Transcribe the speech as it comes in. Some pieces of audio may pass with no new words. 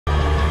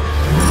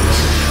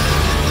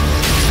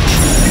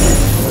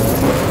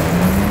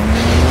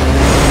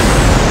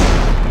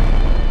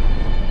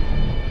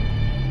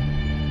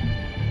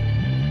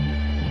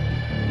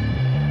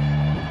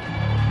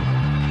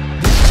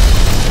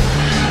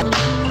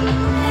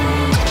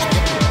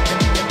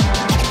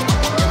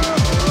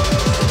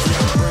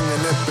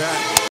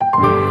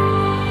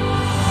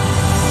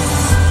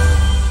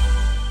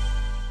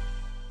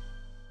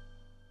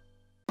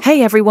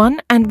Hey everyone,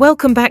 and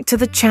welcome back to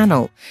the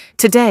channel.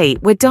 Today,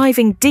 we're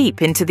diving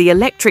deep into the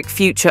electric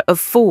future of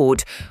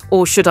Ford,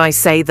 or should I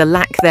say the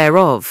lack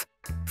thereof.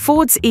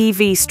 Ford's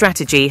EV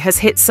strategy has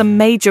hit some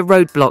major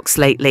roadblocks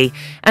lately,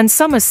 and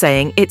some are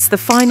saying it's the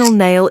final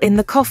nail in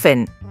the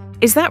coffin.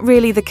 Is that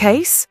really the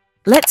case?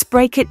 Let's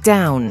break it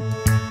down.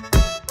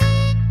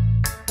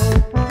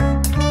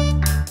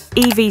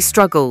 EV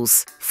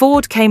struggles.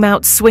 Ford came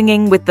out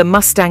swinging with the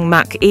Mustang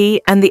Mach-E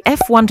and the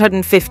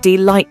F-150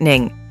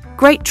 Lightning.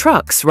 Great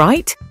trucks,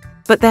 right?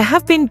 But there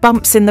have been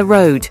bumps in the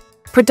road,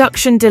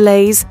 production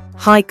delays,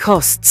 high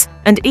costs,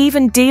 and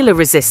even dealer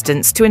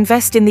resistance to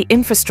invest in the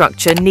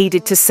infrastructure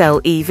needed to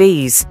sell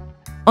EVs.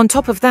 On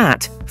top of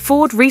that,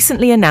 Ford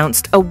recently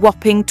announced a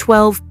whopping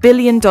 $12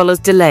 billion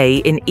delay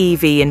in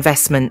EV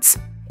investments,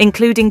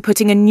 including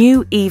putting a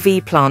new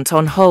EV plant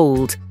on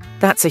hold.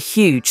 That's a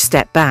huge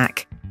step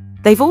back.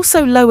 They've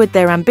also lowered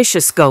their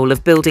ambitious goal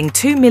of building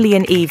 2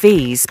 million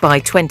EVs by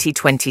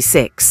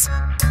 2026.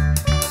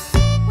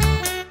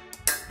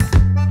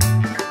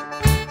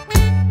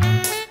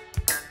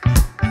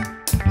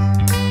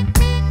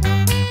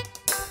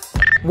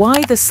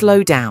 Why the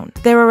slowdown?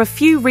 There are a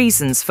few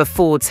reasons for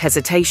Ford's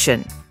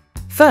hesitation.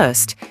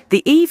 First,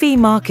 the EV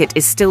market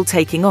is still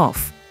taking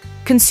off.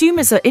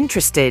 Consumers are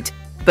interested,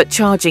 but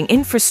charging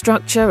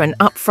infrastructure and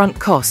upfront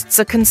costs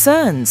are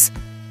concerns.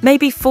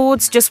 Maybe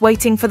Ford's just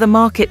waiting for the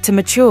market to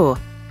mature.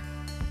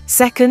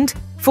 Second,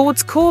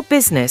 Ford's core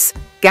business,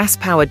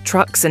 gas-powered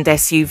trucks and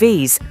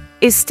SUVs,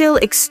 is still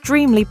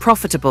extremely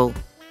profitable.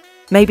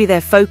 Maybe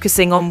they're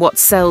focusing on what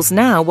sells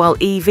now while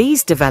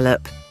EVs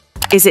develop.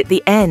 Is it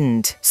the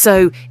end?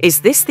 So,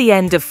 is this the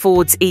end of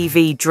Ford's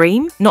EV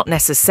dream? Not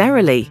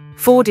necessarily.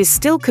 Ford is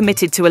still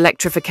committed to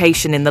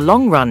electrification in the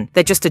long run.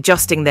 They're just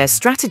adjusting their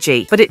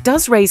strategy, but it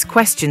does raise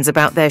questions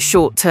about their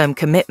short-term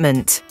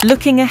commitment.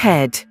 Looking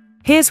ahead,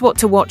 here's what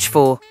to watch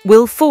for.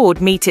 Will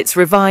Ford meet its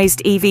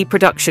revised EV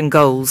production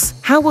goals?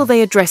 How will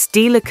they address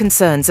dealer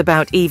concerns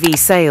about EV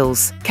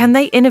sales? Can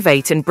they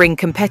innovate and bring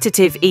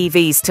competitive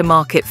EVs to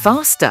market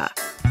faster?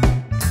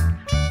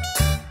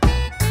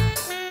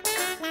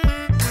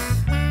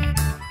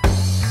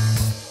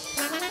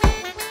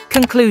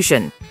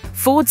 Conclusion: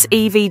 Ford's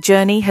EV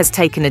journey has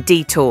taken a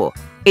detour.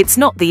 It's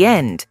not the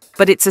end,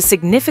 but it's a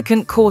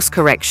significant course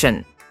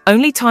correction.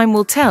 Only time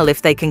will tell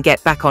if they can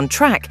get back on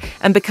track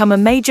and become a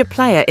major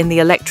player in the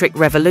electric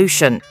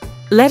revolution.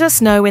 Let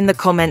us know in the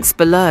comments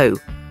below.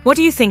 What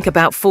do you think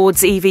about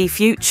Ford's EV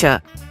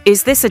future?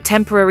 Is this a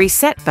temporary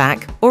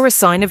setback or a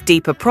sign of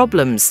deeper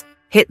problems?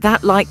 Hit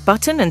that like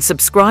button and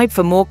subscribe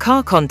for more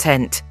car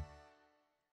content.